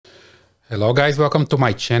Hello guys, welcome to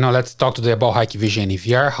my channel. Let's talk today about Hikvision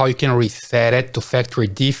NVR, how you can reset it to factory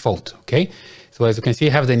default, okay? So as you can see,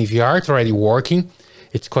 I have the NVR, it's already working.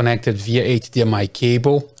 It's connected via HDMI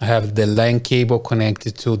cable. I have the LAN cable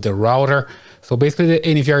connected to the router. So basically the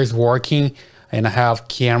NVR is working and I have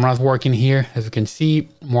cameras working here. As you can see,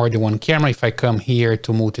 more than one camera. If I come here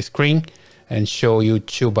to multi-screen and show you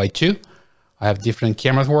 2x2, I have different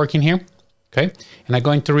cameras working here, okay? And I'm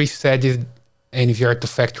going to reset this NVR to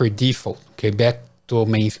factory default. Okay, back to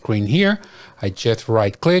main screen here. I just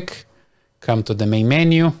right click, come to the main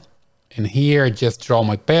menu, and here I just draw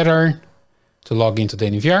my pattern to log into the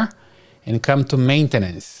NVR and come to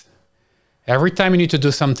maintenance. Every time you need to do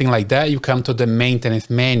something like that, you come to the maintenance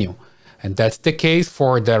menu. And that's the case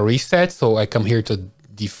for the reset. So I come here to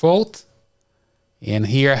default, and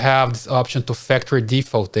here I have this option to factory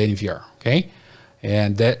default the NVR, okay?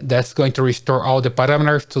 And that's going to restore all the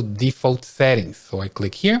parameters to default settings. So I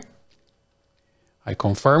click here, I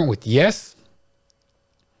confirm with yes,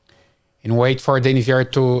 and wait for the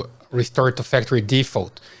NVR to restore to factory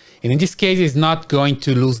default. And in this case, it's not going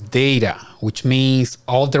to lose data, which means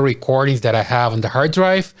all the recordings that I have on the hard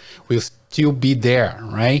drive will still be there,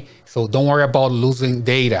 right? So don't worry about losing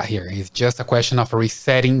data here. It's just a question of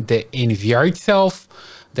resetting the NVR itself,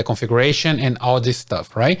 the configuration and all this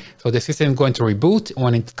stuff, right? So the system is going to reboot.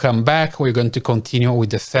 When it comes back, we're going to continue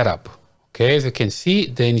with the setup. Okay, as you can see,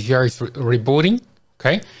 the NVR is rebooting.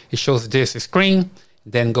 Okay, it shows this screen,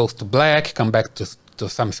 then goes to black, come back to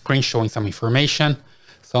some screen showing some information.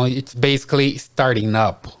 So it's basically starting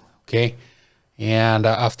up. Okay, and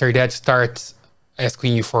after that starts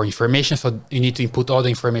asking you for information. So you need to input all the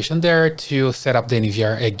information there to set up the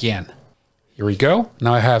NVR again. Here we go.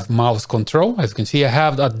 Now I have mouse control. As you can see, I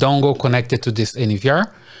have a dongle connected to this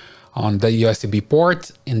NVR on the USB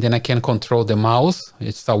port, and then I can control the mouse.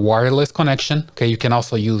 It's a wireless connection. Okay, you can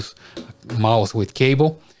also use a mouse with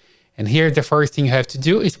cable. And here, the first thing you have to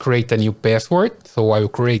do is create a new password. So I will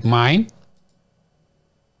create mine.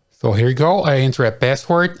 So here you go. I enter a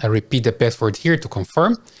password. I repeat the password here to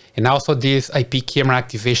confirm. And also this IP camera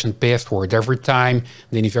activation password. Every time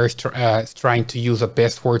the NVR is trying to use a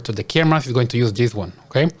password to the cameras, it's going to use this one,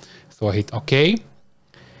 okay? So I hit OK.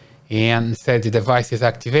 And said the device is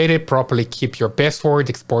activated. Properly keep your password,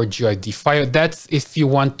 export GID file. That's if you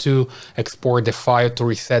want to export the file to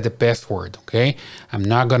reset the password, okay? I'm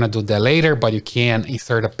not gonna do that later, but you can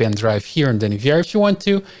insert a pen drive here in the NVR if you want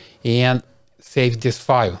to, and save this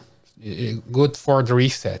file. Good for the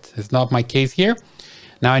reset. It's not my case here.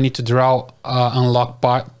 Now I need to draw unlock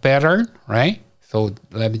pattern, right? So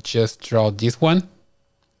let me just draw this one.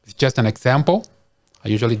 It's just an example. I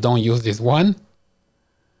usually don't use this one.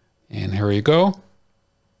 And here you go.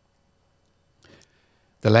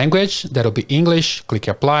 The language, that'll be English. Click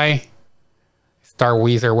apply. Start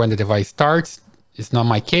wizard when the device starts. It's not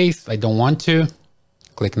my case. I don't want to.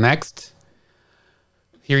 Click next.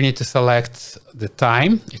 Here you need to select the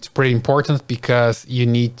time. It's pretty important because you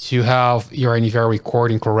need to have your NVR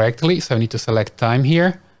recording correctly. So I need to select time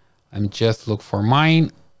here. Let me just look for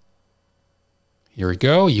mine. Here we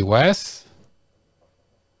go, US.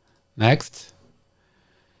 Next.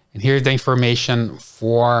 And here's the information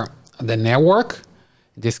for the network.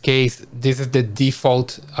 In this case, this is the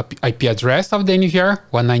default IP address of the NVR,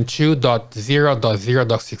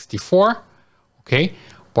 192.0.0.64. Okay.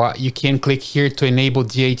 But you can click here to enable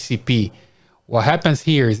DHCP. What happens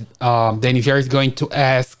here is the NVR is going to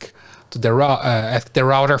ask the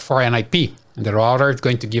router for an IP. And the router is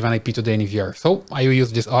going to give an IP to the NVR. So I will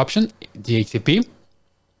use this option, DHCP.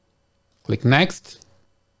 Click next.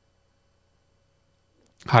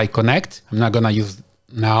 Hi connect. I'm not gonna use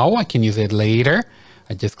now. I can use it later.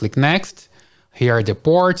 I just click next. Here are the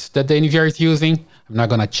ports that the NVR is using. I'm not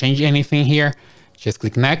gonna change anything here. Just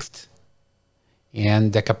click next.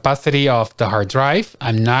 And the capacity of the hard drive,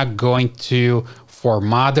 I'm not going to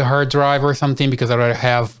format the hard drive or something because I already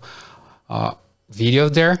have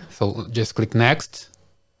videos there. So just click next.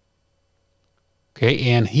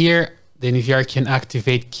 Okay, and here the NVR can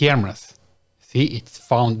activate cameras. See, it's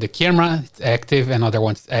found the camera, it's active, another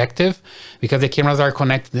one's active because the cameras are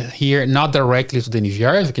connected here, not directly to the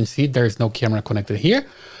NVR. As you can see, there is no camera connected here,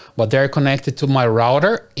 but they're connected to my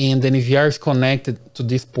router, and the NVR is connected to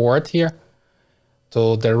this port here,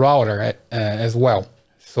 to the router as well.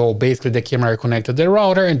 So basically the camera are connected to the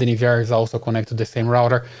router, and the NVR is also connected to the same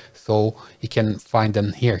router. So you can find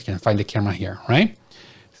them here, you can find the camera here, right?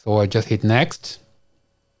 So I just hit next.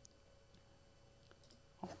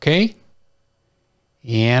 Okay.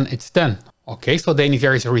 And it's done. Okay, so the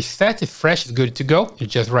NVR is reset, it's fresh, it's good to go. You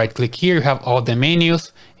just right click here, you have all the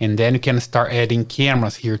menus, and then you can start adding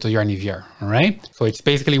cameras here to your NVR, all right? So it's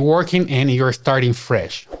basically working and you're starting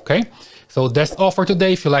fresh, okay? So that's all for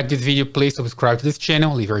today. If you like this video, please subscribe to this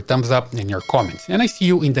channel, leave your thumbs up and your comments, and I see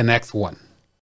you in the next one.